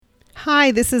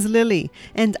Hi, this is Lily,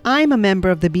 and I'm a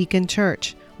member of the Beacon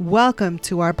Church. Welcome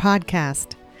to our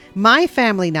podcast. My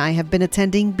family and I have been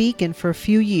attending Beacon for a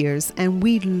few years, and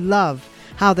we love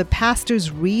how the pastors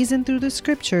reason through the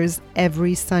scriptures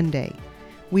every Sunday.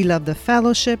 We love the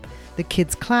fellowship, the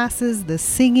kids' classes, the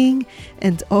singing,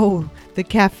 and the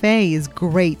cafe is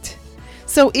great.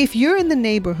 So if you're in the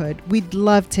neighborhood, we'd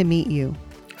love to meet you.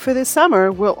 For the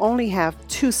summer, we'll only have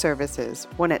 2 services,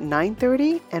 one at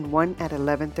 9:30 and one at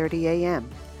 11:30 a.m.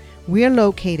 We're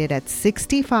located at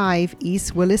 65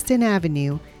 East Williston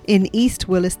Avenue in East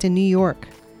Williston, New York.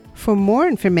 For more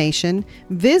information,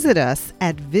 visit us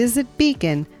at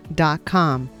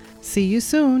visitbeacon.com. See you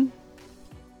soon.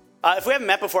 If we haven't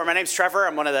met before, my name's Trevor.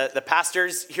 I'm one of the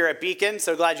pastors here at Beacon.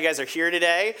 So glad you guys are here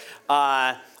today.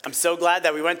 I'm so glad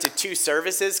that we went to 2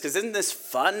 services, because isn't this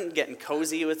fun, getting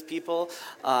cozy with people?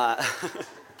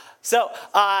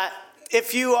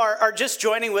 If you are just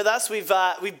joining with us, we've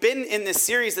been in this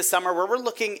series this summer where we're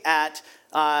looking at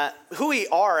who we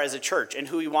are as a church and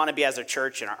who we want to be as a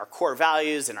church, and our core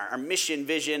values and our mission,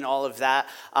 vision, all of that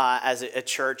as a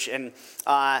church. And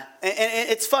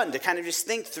it's fun to kind of just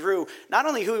think through not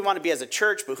only who we want to be as a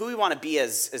church, but who we want to be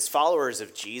as followers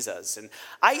of Jesus. And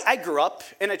I grew up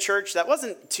in a church that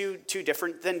wasn't too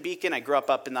different than Beacon. I grew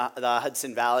up in the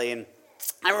Hudson Valley, and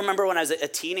I remember when I was a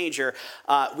teenager,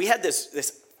 we had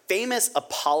this famous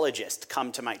apologist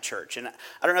come to my church. And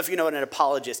I don't know if you know what an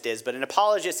apologist is, but an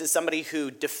apologist is somebody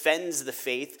who defends the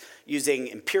faith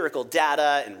using empirical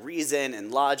data and reason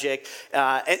and logic.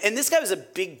 And this guy was a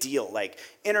big deal, like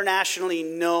internationally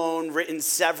known, written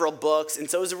several books. And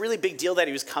so it was a really big deal that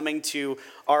he was coming to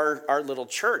our little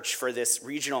church for this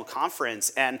regional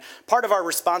conference. And part of our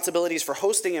responsibilities for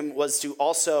hosting him was to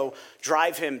also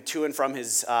drive him to and from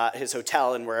his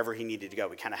hotel and wherever he needed to go.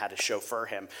 We kind of had to chauffeur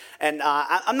him. And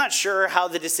I'm not sure how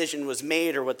the decision was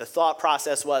made or what the thought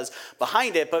process was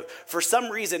behind it, but for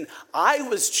some reason, I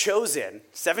was chosen,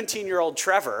 17-year-old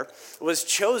Trevor, was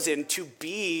chosen to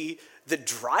be the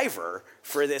driver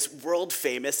for this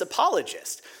world-famous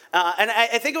apologist. And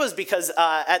I think it was because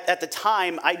at the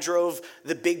time, I drove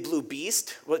the Big Blue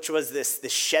Beast, which was this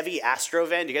Chevy Astro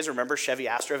van. Do you guys remember Chevy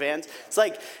Astro vans? It's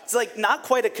like not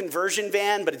quite a conversion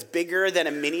van, but it's bigger than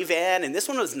a minivan. And this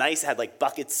one was nice. It had like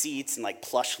bucket seats and like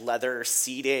plush leather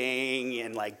seating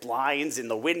and like blinds in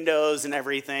the windows and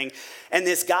everything. And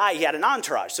this guy, he had an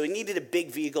entourage, so he needed a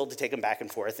big vehicle to take him back and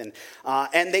forth. And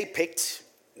they picked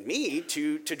me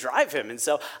to drive him. And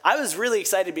so I was really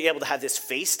excited to be able to have this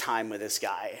FaceTime with this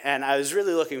guy. And I was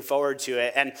really looking forward to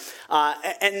it. And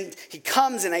he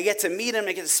comes and I get to meet him.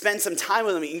 I get to spend some time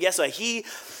with him. And guess what? He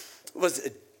was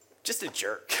just a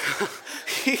jerk.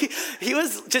 he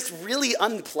was just really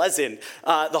unpleasant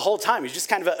the whole time. He was just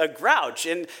kind of a grouch.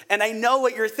 And I know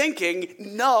what you're thinking.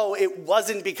 No, it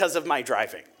wasn't because of my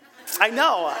driving. I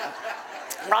know.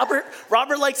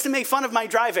 Robert likes to make fun of my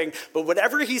driving, but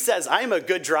whatever he says, I am a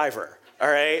good driver, all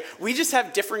right? We just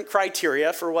have different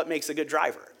criteria for what makes a good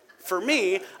driver. For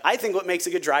me, I think what makes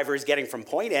a good driver is getting from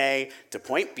point A to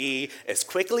point B as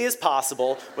quickly as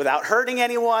possible without hurting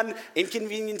anyone,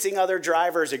 inconveniencing other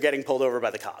drivers, or getting pulled over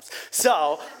by the cops.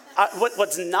 So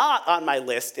what's not on my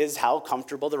list is how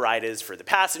comfortable the ride is for the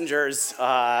passengers. So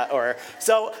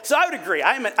I would agree.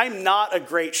 I'm not a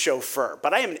great chauffeur,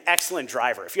 but I am an excellent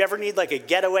driver. If you ever need like a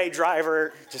getaway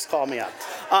driver, just call me up.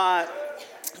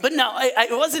 But no,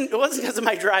 it wasn't because of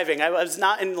my driving. I was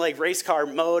not in like race car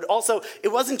mode. Also, it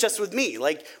wasn't just with me.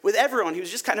 Like with everyone, he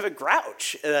was just kind of a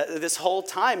grouch this whole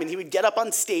time. And he would get up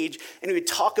on stage and he would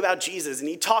talk about Jesus and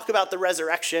he'd talk about the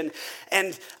resurrection.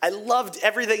 And I loved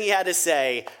everything he had to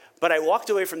say. But I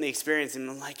walked away from the experience and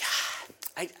I'm like,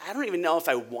 I don't even know if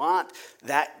I want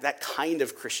that kind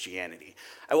of Christianity.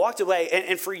 I walked away,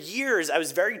 and for years, I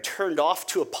was very turned off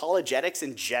to apologetics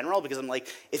in general, because I'm like,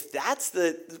 if that's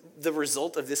the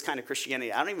result of this kind of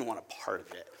Christianity, I don't even want a part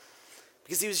of it.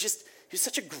 Because he was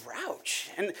such a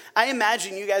grouch. And I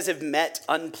imagine you guys have met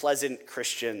unpleasant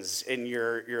Christians in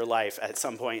your life at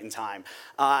some point in time.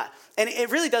 And it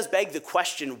really does beg the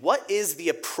question, what is the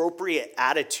appropriate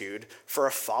attitude for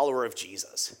a follower of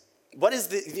Jesus? What is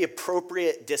the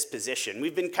appropriate disposition?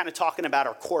 We've been kind of talking about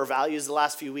our core values the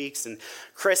last few weeks, and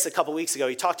Chris, a couple weeks ago,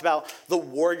 he talked about the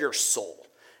warrior soul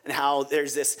and how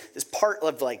there's this part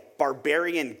of like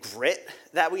barbarian grit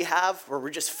that we have where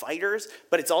we're just fighters,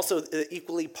 but it's also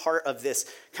equally part of this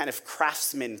kind of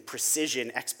craftsman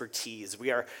precision expertise. We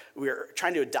are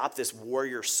trying to adopt this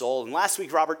warrior soul. And last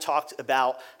week, Robert talked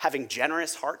about having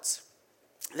generous hearts.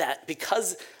 That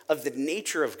because of the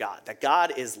nature of God, that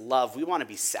God is love, we want to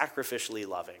be sacrificially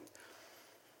loving.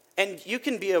 And you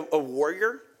can be a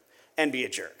warrior and be a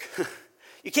jerk.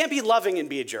 You can't be loving and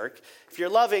be a jerk. If you're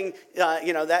loving,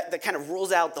 that kind of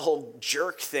rules out the whole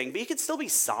jerk thing, but you could still be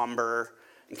somber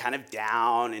and kind of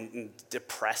down and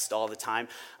depressed all the time.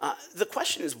 The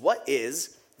question is, what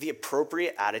is the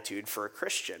appropriate attitude for a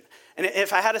Christian? And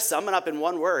if I had to sum it up in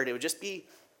one word, it would just be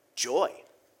joy.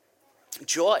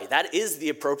 Joy, that is the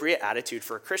appropriate attitude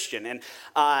for a Christian. And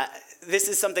this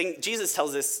is something Jesus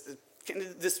tells us,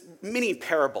 this mini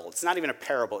parable. It's not even a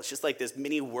parable. It's just like this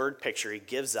mini word picture he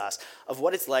gives us of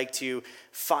what it's like to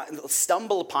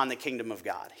stumble upon the kingdom of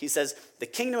God. He says, the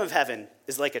kingdom of heaven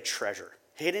is like a treasure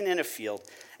hidden in a field.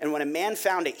 And when a man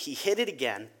found it, he hid it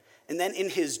again. And then in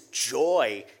his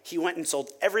joy, he went and sold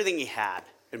everything he had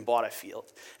and bought a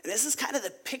field. And this is kind of the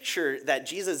picture that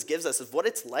Jesus gives us of what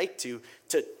it's like to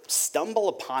stumble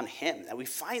upon him, that we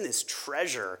find this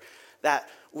treasure that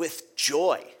with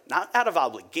joy, not out of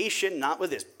obligation, not with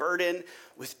this burden,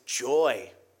 with joy,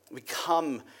 we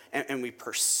come and we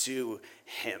pursue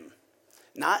him.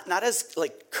 Not as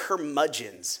like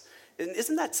curmudgeons. And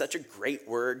isn't that such a great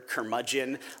word,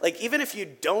 curmudgeon? Like, even if you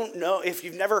don't know, if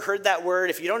you've never heard that word,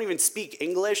 if you don't even speak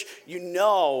English, you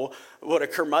know what a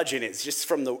curmudgeon is, just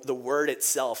from the word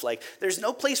itself. Like, there's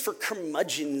no place for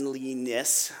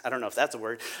curmudgeonliness, I don't know if that's a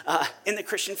word, in the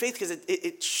Christian faith, because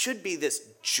it should be this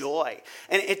joy.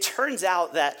 And it turns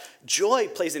out that joy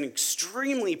plays an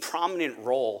extremely prominent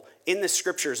role in the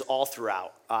scriptures all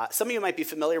throughout. Some of you might be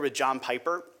familiar with John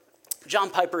Piper.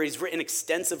 John Piper, he's written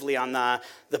extensively on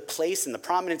the place and the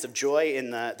prominence of joy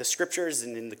in the scriptures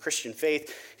and in the Christian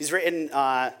faith. He's written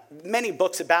many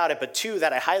books about it, but two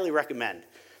that I highly recommend.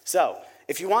 So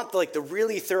if you want the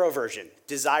really thorough version,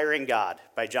 Desiring God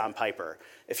by John Piper.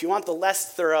 If you want the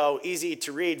less thorough, easy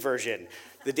to read version,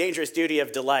 The Dangerous Duty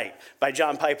of Delight by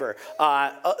John Piper.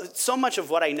 So much of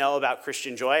what I know about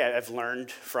Christian joy, I've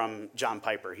learned from John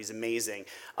Piper. He's amazing.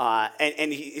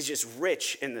 And he's just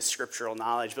rich in the scriptural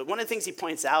knowledge. But one of the things he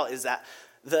points out is that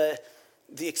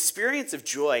the experience of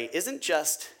joy isn't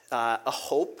just a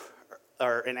hope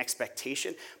or an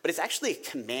expectation, but it's actually a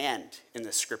command in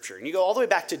the scripture. And you go all the way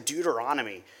back to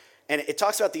Deuteronomy, and it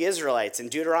talks about the Israelites in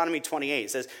Deuteronomy 28.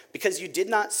 It says, because you did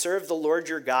not serve the Lord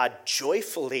your God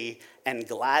joyfully and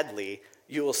gladly,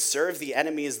 you will serve the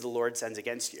enemies the Lord sends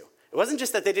against you. It wasn't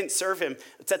just that they didn't serve him,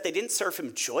 it's that they didn't serve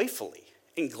him joyfully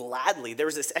and gladly. There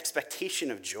was this expectation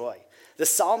of joy. The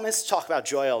psalmists talk about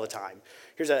joy all the time.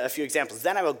 Here's a few examples.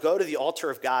 Then I will go to the altar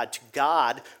of God, to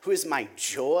God who is my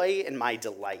joy and my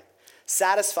delight.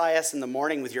 Satisfy us in the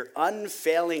morning with your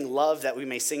unfailing love, that we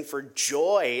may sing for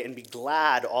joy and be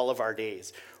glad all of our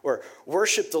days. Or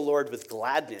worship the Lord with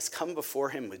gladness. Come before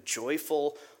him with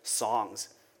joyful songs.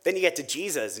 Then you get to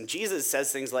Jesus, and Jesus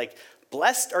says things like,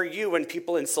 blessed are you when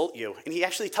people insult you. And he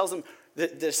actually tells them, the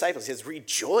disciples, he says,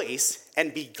 rejoice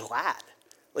and be glad.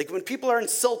 Like, when people are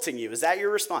insulting you, is that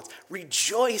your response?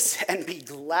 Rejoice and be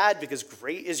glad, because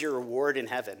great is your reward in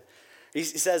heaven. He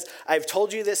says, I've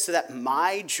told you this so that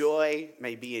my joy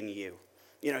may be in you.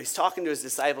 You know, he's talking to his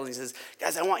disciples, and he says,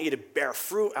 guys, I want you to bear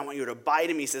fruit. I want you to abide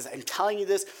in me. He says, I'm telling you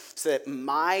this so that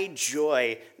my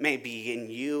joy may be in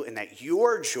you and that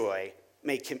your joy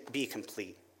may be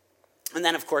complete. And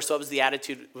then, of course, what was the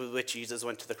attitude with which Jesus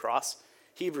went to the cross?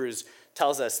 Hebrews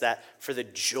tells us that for the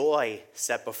joy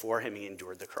set before him, he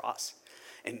endured the cross.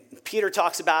 And Peter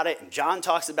talks about it, and John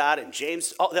talks about it, and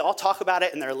James, they all talk about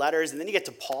it in their letters. And then you get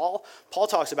to Paul. Paul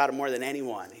talks about it more than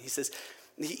anyone. He says,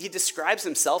 he describes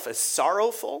himself as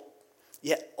sorrowful,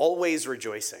 yet always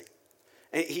rejoicing.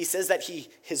 And he says that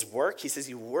his work, he says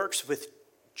he works with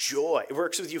joy. It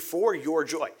works with you for your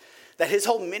joy. That his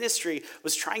whole ministry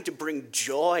was trying to bring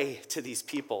joy to these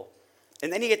people.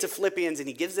 And then you get to Philippians, and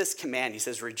he gives this command. He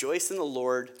says, rejoice in the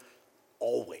Lord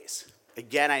always.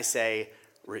 Again, I say,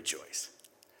 rejoice.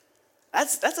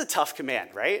 That's a tough command,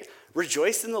 right?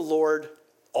 Rejoice in the Lord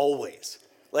always.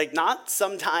 Like, not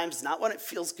sometimes, not when it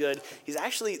feels good.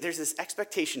 There's this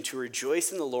expectation to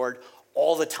rejoice in the Lord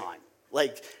all the time.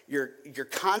 Like, your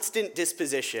constant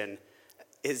disposition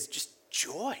is just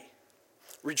joy.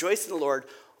 Rejoice in the Lord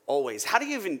always. How do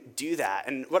you even do that?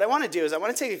 And what I want to do is I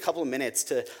want to take a couple of minutes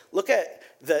to look at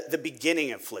the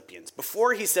beginning of Philippians.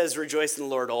 Before he says rejoice in the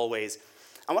Lord always,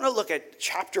 I want to look at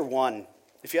chapter 1.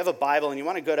 If you have a Bible and you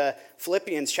want to go to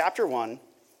Philippians chapter 1,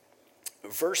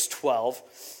 verse 12,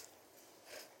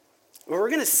 what we're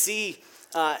going to see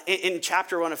in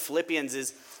chapter 1 of Philippians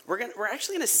is we're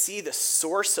actually going to see the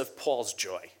source of Paul's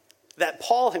joy. That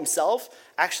Paul himself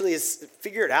actually has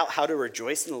figured out how to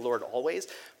rejoice in the Lord always,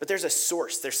 but there's a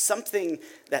source. There's something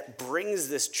that brings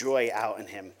this joy out in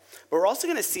him. But we're also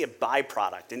going to see a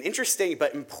byproduct, an interesting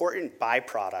but important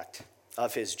byproduct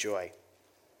of his joy.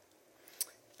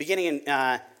 Beginning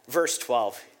in verse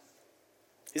 12,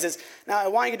 He says, now I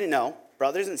want you to know,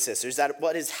 brothers and sisters, that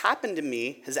what has happened to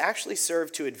me has actually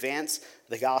served to advance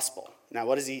the gospel. Now,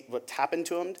 what happened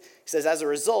to him? He says, as a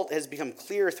result, it has become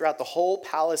clear throughout the whole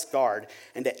palace guard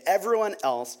and to everyone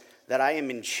else that I am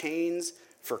in chains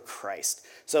for Christ.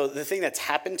 So the thing that's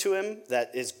happened to him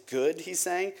that is good, he's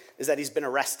saying, is that he's been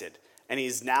arrested and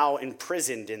he's now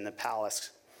imprisoned in the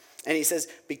palace. And he says,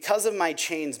 because of my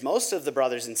chains, most of the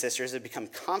brothers and sisters have become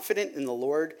confident in the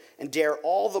Lord and dare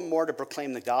all the more to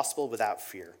proclaim the gospel without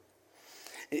fear.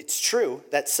 It's true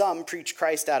that some preach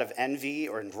Christ out of envy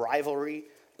or in rivalry,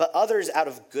 but others out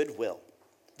of goodwill.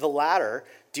 The latter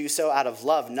do so out of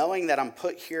love, knowing that I'm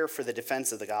put here for the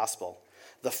defense of the gospel.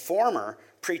 The former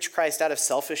preach Christ out of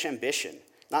selfish ambition,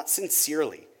 not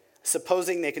sincerely,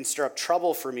 supposing they can stir up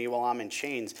trouble for me while I'm in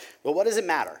chains. But what does it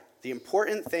matter? The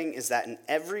important thing is that in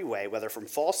every way, whether from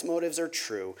false motives or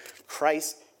true,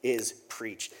 Christ is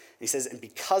preached. And he says, and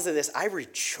because of this, I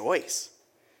rejoice.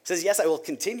 He says, yes, I will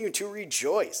continue to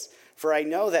rejoice, for I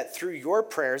know that through your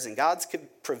prayers and God's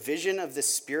provision of the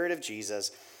Spirit of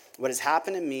Jesus, what has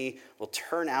happened to me will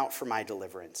turn out for my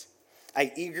deliverance.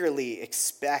 I eagerly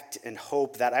expect and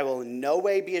hope that I will in no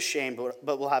way be ashamed,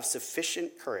 but will have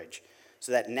sufficient courage,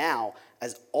 so that now,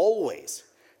 as always,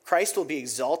 Christ will be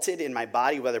exalted in my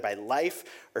body, whether by life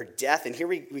or death. And here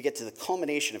we get to the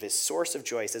culmination of his source of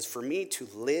joy. He says, for me to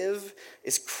live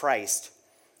is Christ,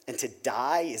 and to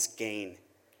die is gain.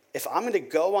 If I'm going to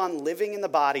go on living in the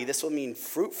body, this will mean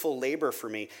fruitful labor for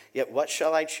me. Yet what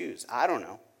shall I choose? I don't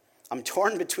know. I'm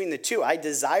torn between the two. I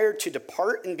desire to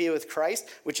depart and be with Christ,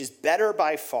 which is better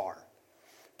by far.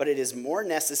 But it is more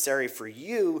necessary for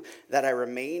you that I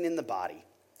remain in the body.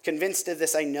 Convinced of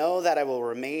this, I know that I will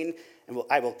remain and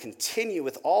I will continue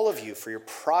with all of you for your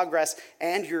progress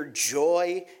and your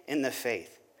joy in the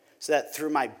faith, so that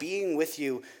through my being with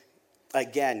you,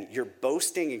 again, your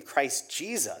boasting in Christ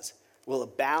Jesus will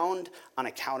abound on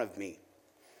account of me.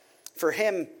 For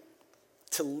him,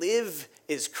 to live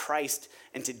is Christ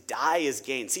and to die is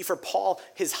gain. See, for Paul,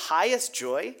 his highest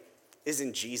joy is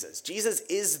in Jesus. Jesus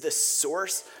is the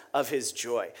source of his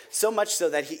joy. So much so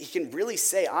that he can really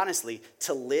say, honestly,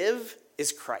 to live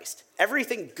is Christ.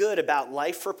 Everything good about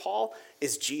life for Paul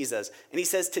is Jesus. And he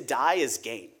says to die is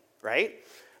gain, right?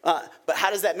 But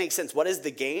how does that make sense? What is the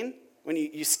gain? When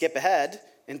you skip ahead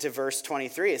into verse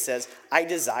 23, it says, I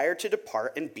desire to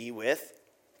depart and be with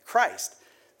Christ.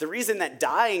 The reason that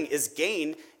dying is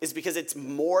gain is because it's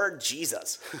more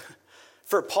Jesus.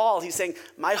 For Paul, he's saying,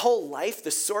 my whole life,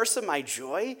 the source of my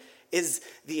joy is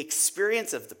the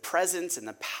experience of the presence and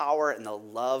the power and the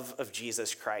love of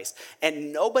Jesus Christ.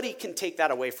 And nobody can take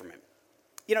that away from him.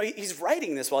 You know, he's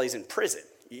writing this while he's in prison.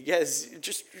 You guys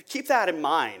just keep that in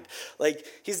mind. Like,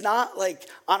 he's not like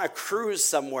on a cruise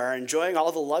somewhere enjoying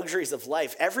all the luxuries of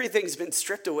life. Everything's been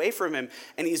stripped away from him,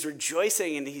 and he's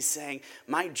rejoicing, and he's saying,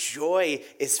 my joy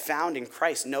is found in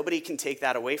Christ. Nobody can take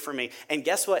that away from me. And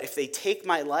guess what? If they take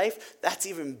my life, that's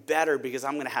even better, because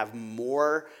I'm going to have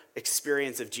more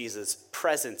experience of Jesus'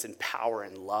 presence and power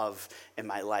and love in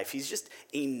my life. He's just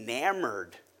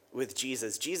enamored with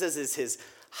Jesus. Jesus is his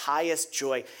highest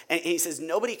joy. And he says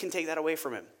nobody can take that away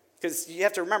from him. Because you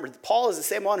have to remember, Paul is the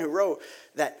same one who wrote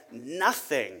that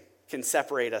nothing can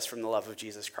separate us from the love of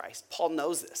Jesus Christ. Paul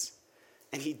knows this.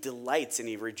 And he delights and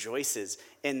he rejoices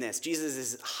in this. Jesus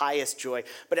is his highest joy.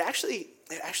 But it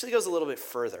actually goes a little bit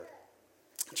further.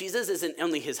 Jesus isn't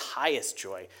only his highest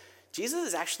joy. Jesus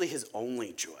is actually his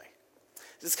only joy.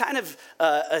 It's kind of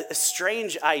a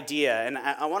strange idea, and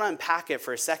I want to unpack it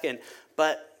for a second.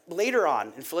 But later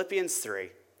on, in Philippians 3,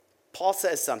 Paul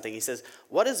says something. He says,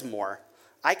 what is more,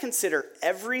 I consider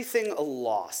everything a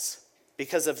loss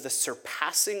because of the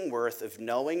surpassing worth of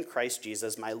knowing Christ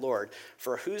Jesus, my Lord,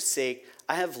 for whose sake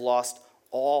I have lost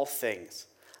all things.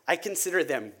 I consider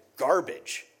them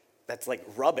garbage. That's like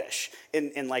rubbish.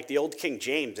 In like the old King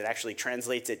James, it actually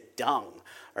translates it dung,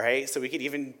 all right? So we could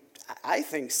even, I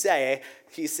think, say,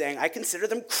 he's saying, I consider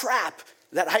them crap,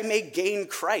 that I may gain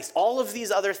Christ. All of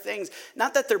these other things,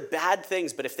 not that they're bad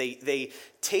things, but if they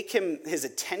take his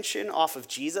attention off of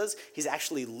Jesus, he's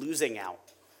actually losing out.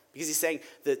 Because he's saying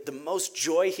that the most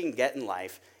joy he can get in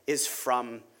life is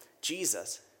from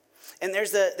Jesus. And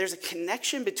there's a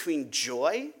connection between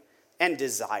joy and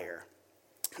desire.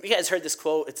 You guys heard this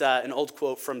quote? It's an old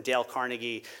quote from Dale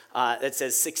Carnegie that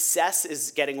says, success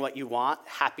is getting what you want.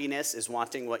 Happiness is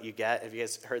wanting what you get. Have you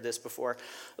guys heard this before?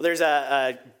 Well, there's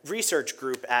a research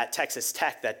group at Texas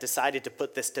Tech that decided to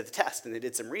put this to the test, and they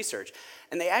did some research.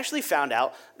 And they actually found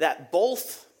out that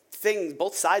both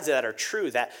sides of that are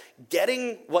true, that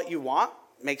getting what you want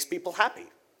makes people happy.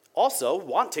 Also,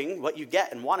 wanting what you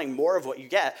get and wanting more of what you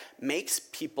get makes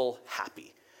people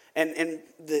happy. And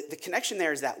the connection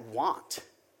there is that want.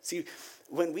 See,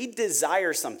 when we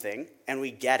desire something and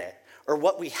we get it, or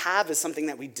what we have is something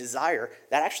that we desire,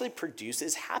 that actually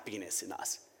produces happiness in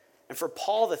us. And for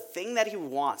Paul, the thing that he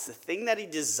wants, the thing that he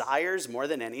desires more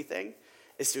than anything,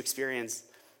 is to experience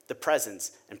the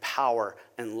presence and power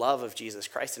and love of Jesus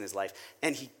Christ in his life.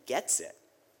 And he gets it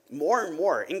more and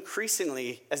more,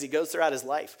 increasingly as he goes throughout his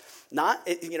life.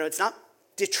 It's not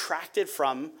detracted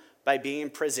from by being in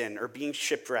prison or being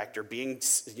shipwrecked or being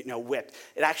whipped.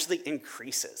 It actually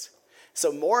increases.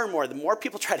 So more and more, the more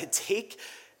people try to take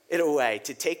it away,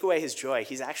 to take away his joy,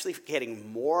 he's actually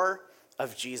getting more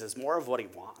of Jesus, more of what he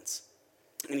wants.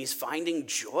 And he's finding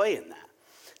joy in that.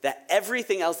 That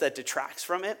everything else that detracts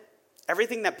from it,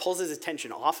 everything that pulls his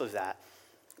attention off of that,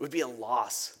 would be a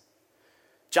loss.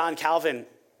 John Calvin,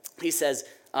 he says,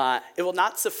 it will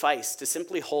not suffice to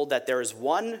simply hold that there is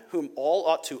one whom all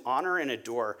ought to honor and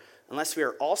adore, unless we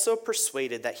are also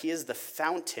persuaded that he is the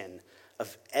fountain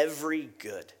of every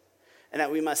good, and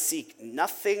that we must seek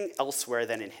nothing elsewhere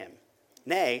than in him.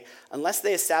 Nay, unless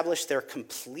they establish their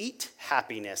complete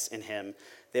happiness in him,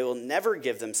 they will never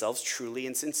give themselves truly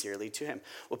and sincerely to him.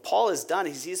 What Paul has done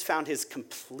is he's found his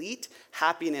complete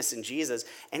happiness in Jesus,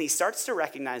 and he starts to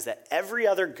recognize that every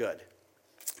other good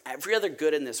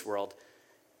in this world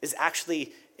is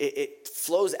actually, it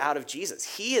flows out of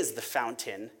Jesus. He is the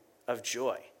fountain of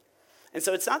joy. And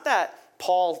so it's not that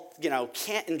Paul,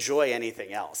 can't enjoy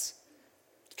anything else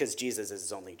because Jesus is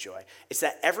his only joy. It's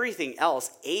that everything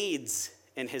else aids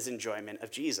in his enjoyment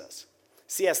of Jesus.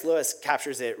 C.S. Lewis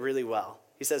captures it really well.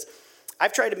 He says,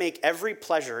 I've tried to make every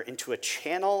pleasure into a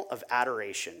channel of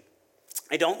adoration.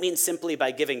 I don't mean simply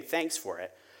by giving thanks for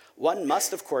it. One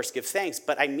must, of course, give thanks,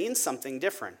 but I mean something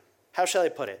different. How shall I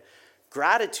put it?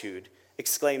 Gratitude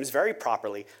exclaims very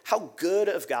properly, how good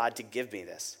of God to give me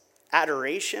this.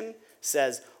 Adoration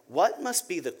says, what must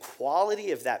be the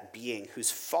quality of that being whose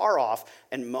far off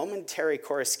and momentary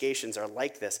coruscations are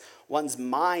like this? One's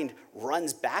mind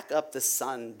runs back up the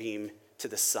sunbeam to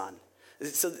the sun.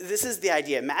 So this is the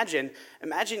idea. Imagine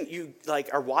you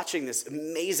are watching this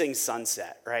amazing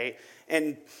sunset, right?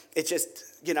 And it's just,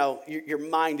 your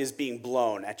mind is being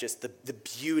blown at just the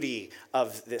beauty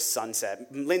of this sunset.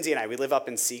 Lindsay and I, we live up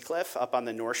in Seacliff, up on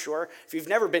the North Shore. If you've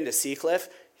never been to Seacliff,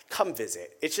 come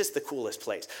visit. It's just the coolest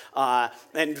place.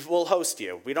 And we'll host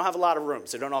you. We don't have a lot of room,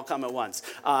 so don't all come at once.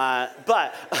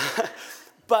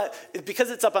 But because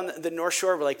it's up on the North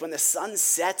Shore, when the sun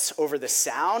sets over the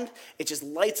sound, it just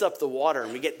lights up the water,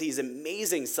 and we get these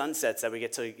amazing sunsets that we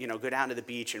get to, go down to the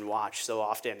beach and watch so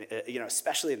often,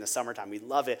 especially in the summertime. We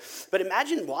love it. But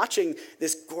imagine watching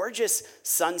this gorgeous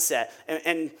sunset,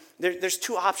 and there's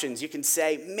two options. You can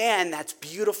say, man, that's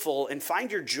beautiful, and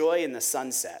find your joy in the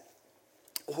sunset.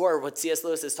 Or what C.S.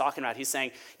 Lewis is talking about, he's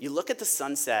saying, you look at the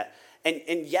sunset,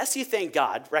 and yes, you thank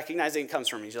God, recognizing it comes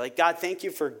from him. You're like, God, thank you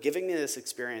for giving me this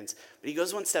experience. But he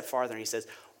goes one step farther and he says,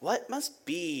 what must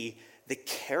be the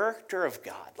character of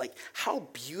God? How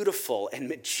beautiful and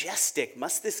majestic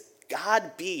must this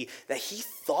God be that he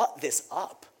thought this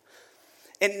up?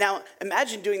 And now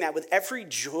imagine doing that with every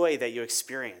joy that you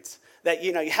experience. That,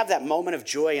 you have that moment of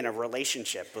joy in a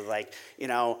relationship with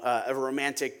a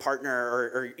romantic partner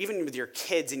or even with your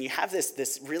kids, and you have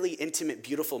this really intimate,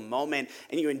 beautiful moment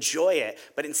and you enjoy it.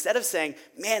 But instead of saying,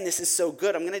 man, this is so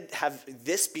good, I'm going to have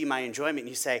this be my enjoyment,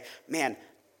 you say, man,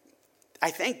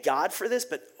 I thank God for this,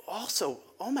 but also,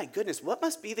 oh my goodness, what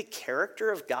must be the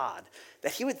character of God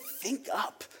that he would think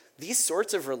up these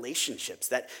sorts of relationships,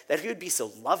 that he would be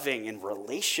so loving and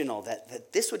relational,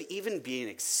 that this would even be an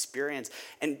experience.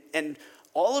 And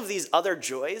all of these other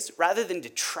joys, rather than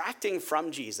detracting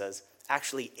from Jesus,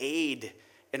 actually aid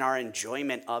in our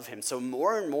enjoyment of him. So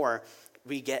more and more,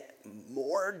 we get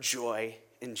more joy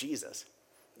in Jesus.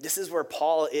 This is where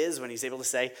Paul is when he's able to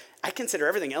say, I consider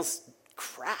everything else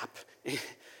crap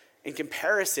in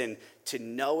comparison to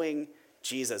knowing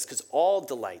Jesus, because all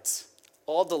delights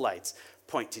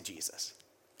point to Jesus.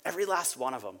 Every last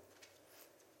one of them.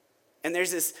 And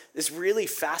there's this really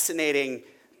fascinating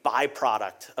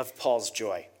byproduct of Paul's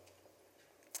joy.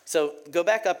 So go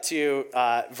back up to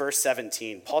verse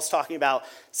 17. Paul's talking about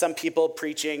some people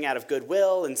preaching out of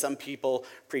goodwill and some people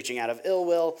preaching out of ill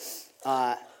will.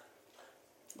 But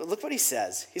look what he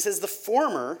says. He says, the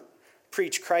former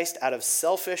preach Christ out of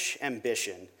selfish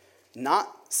ambition,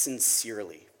 not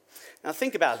sincerely. Now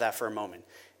think about that for a moment.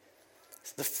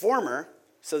 The former,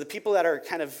 so the people that are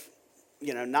kind of,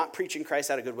 not preaching Christ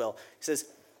out of goodwill, he says,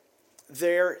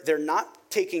 they're not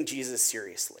taking Jesus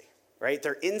seriously, right?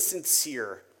 They're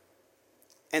insincere.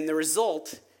 And the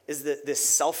result is this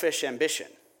selfish ambition,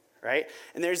 right?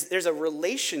 And there's a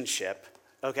relationship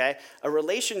okay? A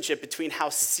relationship between how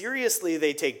seriously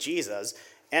they take Jesus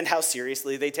and how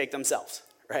seriously they take themselves,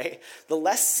 right? The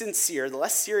less sincere, the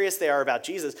less serious they are about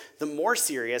Jesus, the more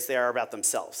serious they are about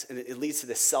themselves. And it leads to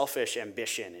this selfish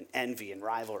ambition and envy and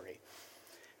rivalry.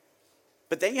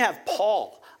 But then you have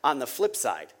Paul on the flip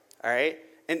side, all right?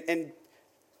 And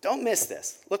don't miss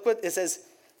this. Look what it says.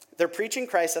 They're preaching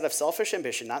Christ out of selfish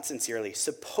ambition, not sincerely,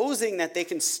 supposing that they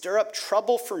can stir up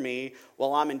trouble for me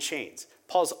while I'm in chains.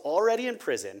 Paul's already in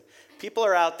prison. People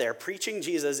are out there preaching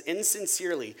Jesus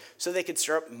insincerely so they could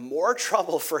stir up more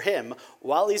trouble for him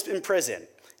while he's in prison.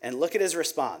 And look at his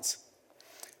response.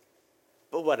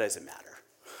 But what does it matter?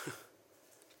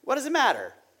 What does it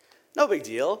matter? No big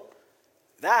deal.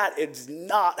 That is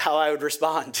not how I would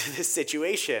respond to this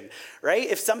situation, right?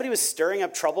 If somebody was stirring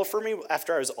up trouble for me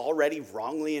after I was already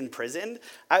wrongly imprisoned,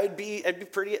 I'd be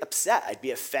pretty upset. I'd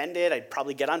be offended. I'd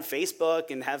probably get on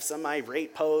Facebook and have some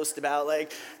irate post about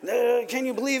like, can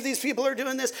you believe these people are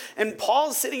doing this? And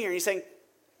Paul's sitting here and he's saying,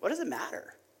 what does it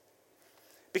matter?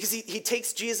 Because he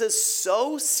takes Jesus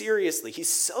so seriously. He's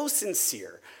so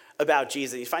sincere about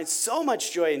Jesus. He finds so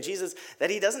much joy in Jesus that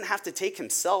he doesn't have to take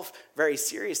himself very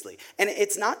seriously. And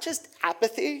it's not just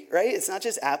apathy, right? It's not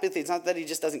just apathy. It's not that he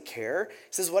just doesn't care.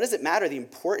 He says, what does it matter? The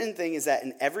important thing is that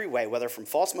in every way, whether from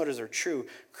false motives or true,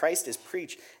 Christ is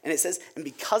preached. And it says, and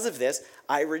because of this,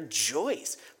 I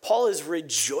rejoice. Paul is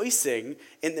rejoicing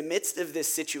in the midst of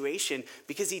this situation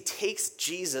because he takes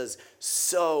Jesus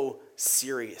so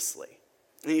seriously.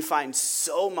 And he finds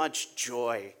so much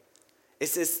joy.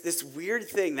 It's this weird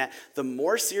thing that the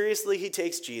more seriously he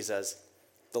takes Jesus,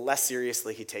 the less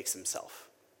seriously he takes himself.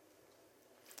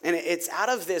 And it's out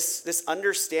of this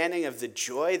understanding of the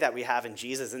joy that we have in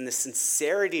Jesus and the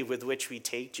sincerity with which we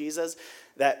take Jesus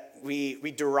that we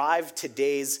derive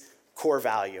today's core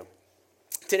value.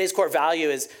 Today's core value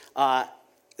is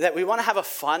that we want to have a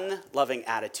fun, loving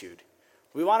attitude.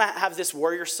 We want to have this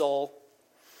warrior soul.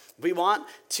 We want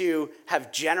to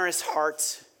have generous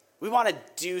hearts. We want to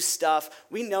do stuff.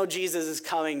 We know Jesus is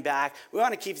coming back. We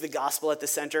want to keep the gospel at the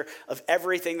center of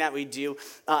everything that we do.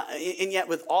 And yet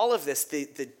with all of this,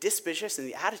 the disposition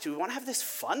and the attitude, we want to have this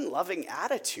fun, loving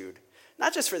attitude.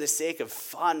 Not just for the sake of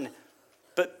fun,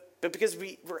 but because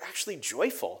we're actually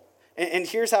joyful. And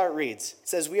here's how it reads. It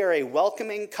says, we are a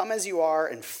welcoming, come as you are,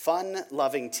 and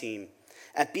fun-loving team.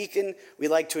 At Beacon, we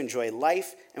like to enjoy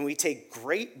life, and we take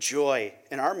great joy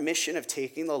in our mission of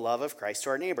taking the love of Christ to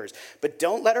our neighbors. But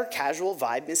don't let our casual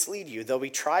vibe mislead you. Though we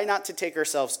try not to take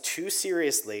ourselves too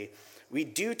seriously, we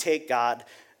do take God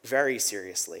very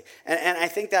seriously. And I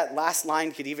think that last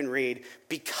line could even read,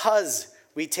 because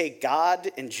we take God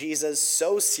and Jesus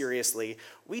so seriously,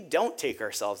 we don't take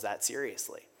ourselves that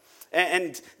seriously.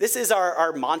 And this is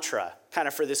our mantra kind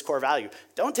of for this core value.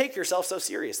 Don't take yourself so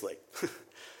seriously.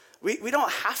 We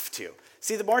don't have to.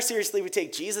 See, the more seriously we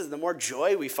take Jesus, the more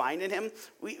joy we find in him,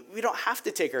 we don't have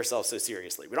to take ourselves so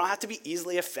seriously. We don't have to be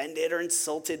easily offended or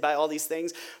insulted by all these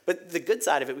things. But the good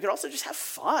side of it, we could also just have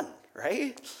fun,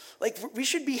 right? Like, we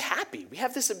should be happy. We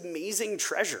have this amazing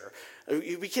treasure.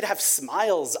 We could have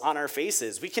smiles on our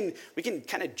faces. We can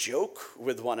kind of joke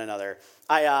with one another.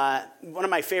 One of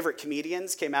my favorite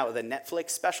comedians came out with a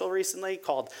Netflix special recently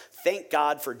called Thank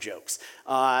God for Jokes.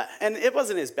 And it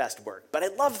wasn't his best work, but I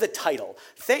love the title,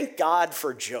 Thank God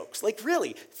for Jokes. Like,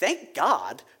 really, thank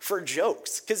God for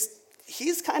jokes, because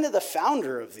he's kind of the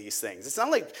founder of these things. It's not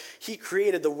like he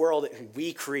created the world and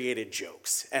we created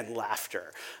jokes and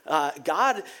laughter.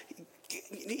 God,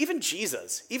 even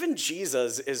Jesus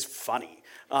is funny.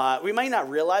 We might not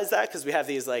realize that because we have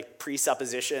these like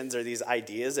presuppositions or these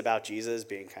ideas about Jesus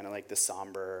being kind of like the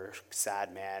somber,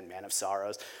 sad man of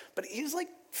sorrows. But he's like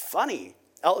funny.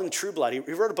 Elton Trueblood, he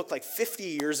wrote a book like 50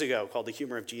 years ago called The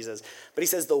Humor of Jesus. But he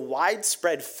says the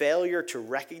widespread failure to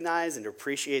recognize and to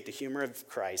appreciate the humor of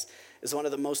Christ is one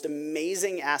of the most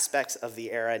amazing aspects of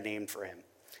the era named for him.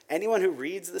 Anyone who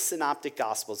reads the Synoptic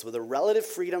Gospels with a relative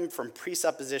freedom from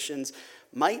presuppositions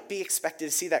might be expected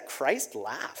to see that Christ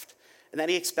laughed and that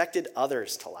he expected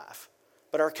others to laugh.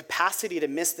 But our capacity to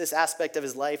miss this aspect of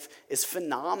his life is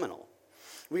phenomenal.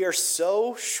 We are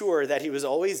so sure that he was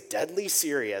always deadly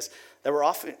serious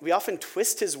that we often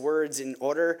twist his words in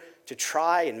order to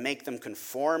try and make them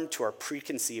conform to our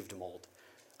preconceived mold.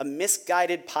 A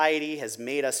misguided piety has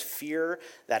made us fear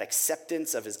that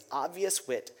acceptance of his obvious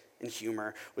wit and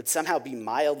humor would somehow be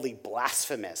mildly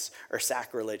blasphemous or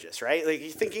sacrilegious, right? Like,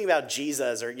 you're thinking about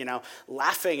Jesus or,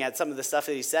 laughing at some of the stuff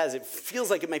that he says. It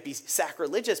feels like it might be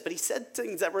sacrilegious, but he said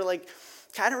things that were like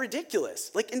kind of ridiculous,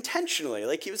 like intentionally.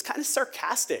 Like he was kind of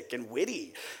sarcastic and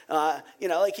witty.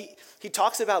 Like he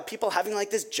talks about people having like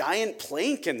this giant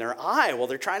plank in their eye while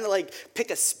they're trying to like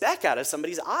pick a speck out of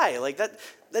somebody's eye. Like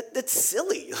that's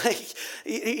silly. Like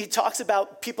he talks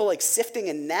about people like sifting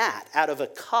a gnat out of a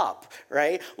cup,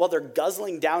 right? While they're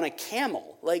guzzling down a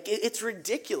camel. Like it's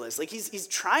ridiculous. Like he's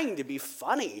trying to be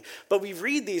funny, but we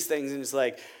read these things and it's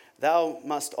like, thou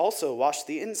must also wash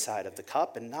the inside of the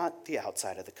cup and not the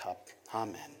outside of the cup.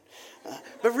 Amen.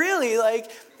 But really, like,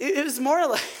 it was more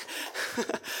like,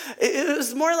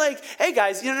 hey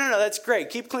guys, no, that's great.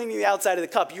 Keep cleaning the outside of the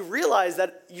cup. You realize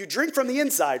that you drink from the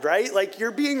inside, right? Like,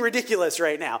 you're being ridiculous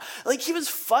right now. Like, he was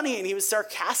funny and he was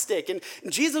sarcastic. And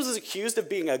Jesus was accused of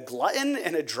being a glutton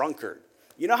and a drunkard.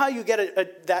 You know how you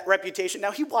get that reputation?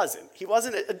 Now, he wasn't. He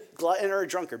wasn't a glutton or a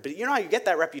drunkard. But you know how you get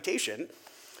that reputation?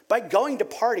 By going to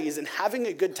parties and having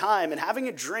a good time and having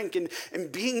a drink and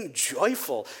being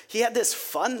joyful. He had this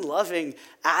fun-loving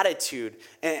attitude,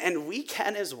 and we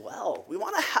can as well. We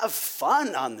want to have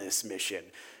fun on this mission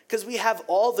because we have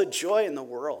all the joy in the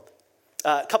world.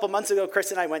 A couple months ago,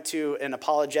 Chris and I went to an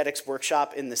apologetics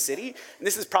workshop in the city, and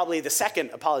this is probably the second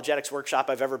apologetics workshop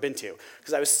I've ever been to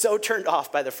because I was so turned off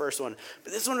by the first one.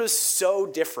 But this one was so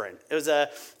different. It was a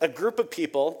group of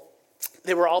people.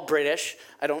 They were all British.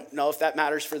 I don't know if that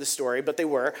matters for the story, but they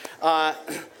were.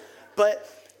 But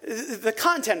the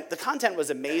content was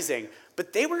amazing,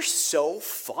 but they were so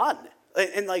fun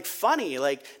and like funny,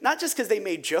 like not just because they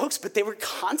made jokes, but they were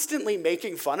constantly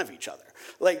making fun of each other.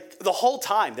 Like the whole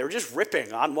time, they were just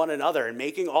ripping on one another and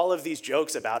making all of these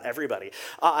jokes about everybody.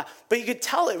 But you could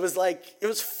tell it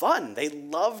was fun. They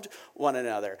loved one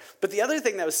another. But the other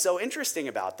thing that was so interesting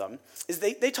about them is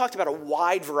they talked about a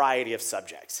wide variety of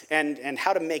subjects and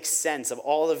how to make sense of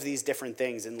all of these different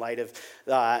things in light of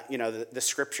the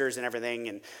scriptures and everything.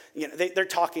 And they're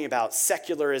talking about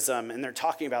secularism, and they're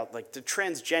talking about like the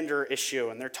transgender issue,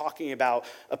 and they're talking about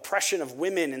oppression of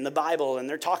women in the Bible, and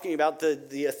they're talking about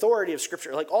the authority of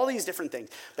scripture, like all these different things.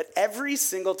 But every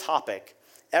single topic,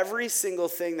 every single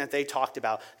thing that they talked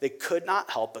about, they could not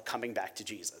help but coming back to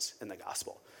Jesus in the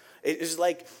gospel. It was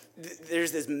like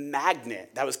there's this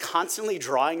magnet that was constantly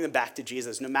drawing them back to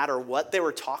Jesus, no matter what they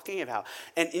were talking about.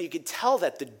 And you could tell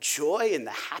that the joy and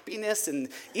the happiness and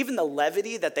even the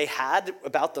levity that they had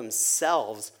about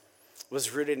themselves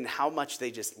was rooted in how much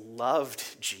they just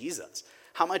loved Jesus,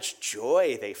 how much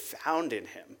joy they found in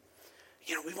him.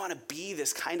 We want to be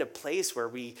this kind of place where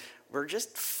we're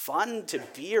just fun to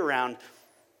be around,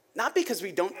 not because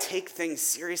we don't take things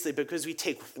seriously, but because we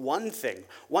take one thing,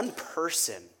 one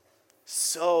person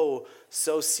so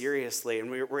seriously, and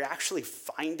we're actually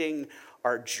finding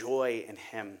our joy in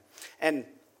him. And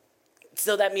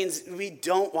so that means we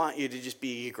don't want you to just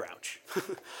be a grouch.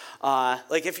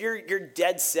 Like if you're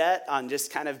dead set on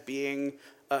just kind of being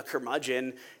a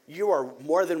curmudgeon, you are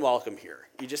more than welcome here.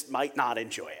 You just might not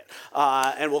enjoy it,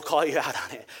 and we'll call you out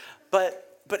on it.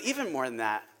 But even more than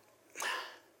that,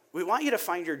 we want you to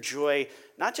find your joy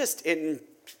not just in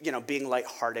being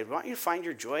lighthearted. We want you to find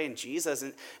your joy in Jesus.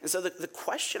 And so the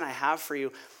question I have for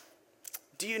you,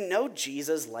 do you know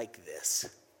Jesus like this?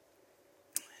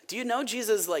 Do you know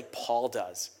Jesus like Paul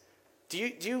does? Do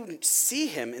you see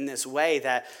him in this way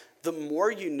that the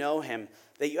more you know him,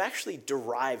 that you actually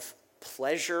derive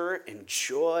pleasure and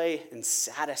joy and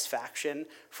satisfaction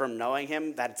from knowing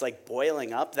him, that it's like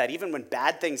boiling up, that even when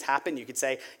bad things happen, you could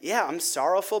say, yeah, I'm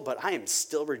sorrowful, but I am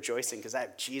still rejoicing because I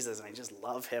have Jesus and I just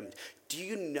love him. Do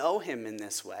you know him in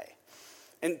this way?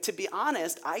 And to be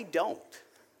honest, I don't.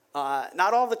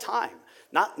 Not all the time.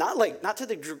 Not to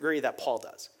the degree that Paul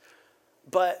does.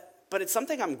 But it's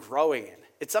something I'm growing in.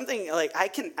 It's something like I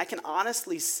can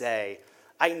honestly say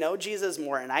I know Jesus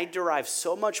more, and I derive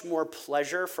so much more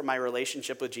pleasure from my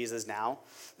relationship with Jesus now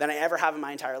than I ever have in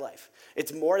my entire life.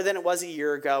 It's more than it was a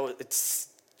year ago. It's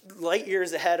light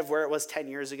years ahead of where it was 10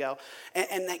 years ago.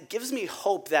 And that gives me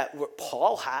hope that what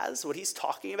Paul has, what he's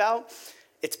talking about,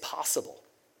 it's possible.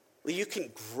 You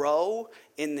can grow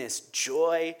in this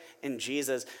joy in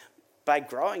Jesus by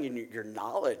growing in your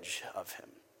knowledge of him.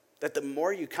 That the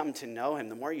more you come to know him,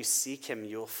 the more you seek him,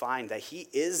 you'll find that he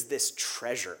is this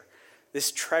treasure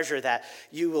that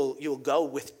you will go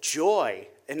with joy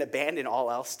and abandon all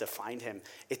else to find him.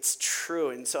 It's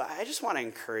true. And so I just want to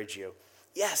encourage you.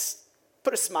 Yes,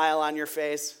 put a smile on your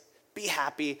face, be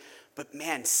happy, but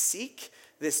man, seek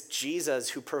this Jesus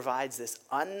who provides this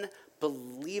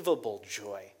unbelievable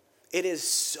joy. It is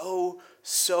so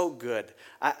so good.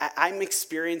 I'm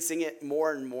experiencing it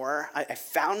more and more. I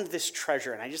found this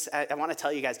treasure, and I want to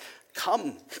tell you guys,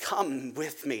 come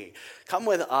with me. Come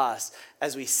with us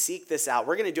as we seek this out.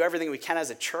 We're going to do everything we can as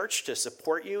a church to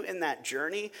support you in that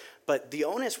journey, but the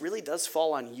onus really does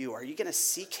fall on you. Are you going to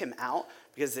seek him out?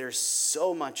 Because there's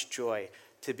so much joy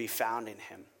to be found in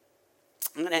him.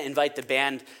 I'm going to invite the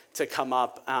band to come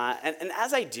up, and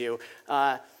as I do,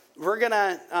 I'm going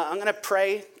to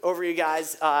pray over you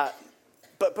guys.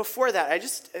 But before that,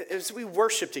 as we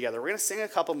worship together, we're going to sing a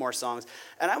couple more songs,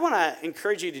 and I want to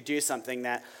encourage you to do something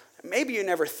that maybe you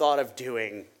never thought of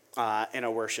doing in a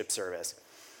worship service.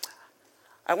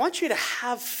 I want you to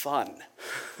have fun.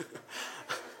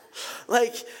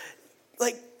 like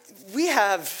we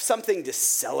have something to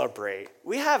celebrate.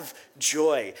 We have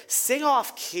joy. Sing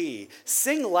off key.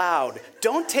 Sing loud.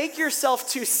 Don't take yourself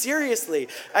too seriously.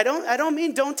 I don't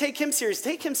mean don't take him serious.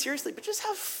 Take him seriously, but just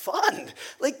have fun.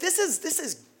 Like this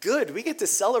is good. We get to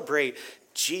celebrate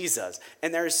Jesus,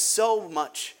 and there's so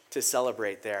much to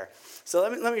celebrate there. So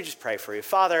let me just pray for you.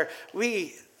 Father,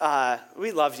 we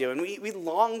love you, and we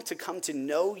long to come to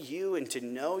know you and to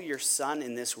know your Son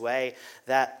in this way,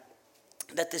 that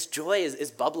this joy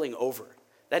is bubbling over,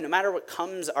 that no matter what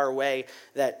comes our way,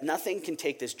 that nothing can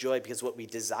take this joy, because what we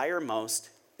desire most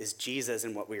is Jesus,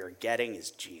 and what we are getting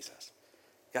is Jesus.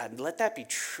 God, let that be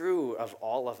true of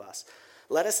all of us.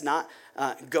 Let us not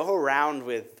go around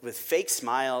with fake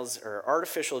smiles or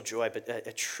artificial joy, but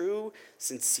a true,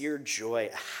 sincere joy,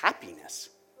 a happiness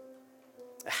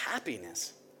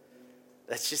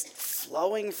that's just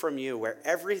flowing from you, where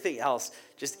everything else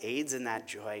just aids in that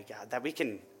joy, God, that we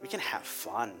can have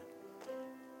fun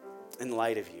in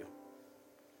light of you.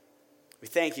 We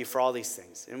thank you for all these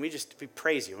things, and we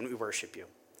praise you and we worship you.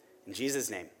 In Jesus'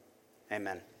 name,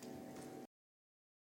 amen.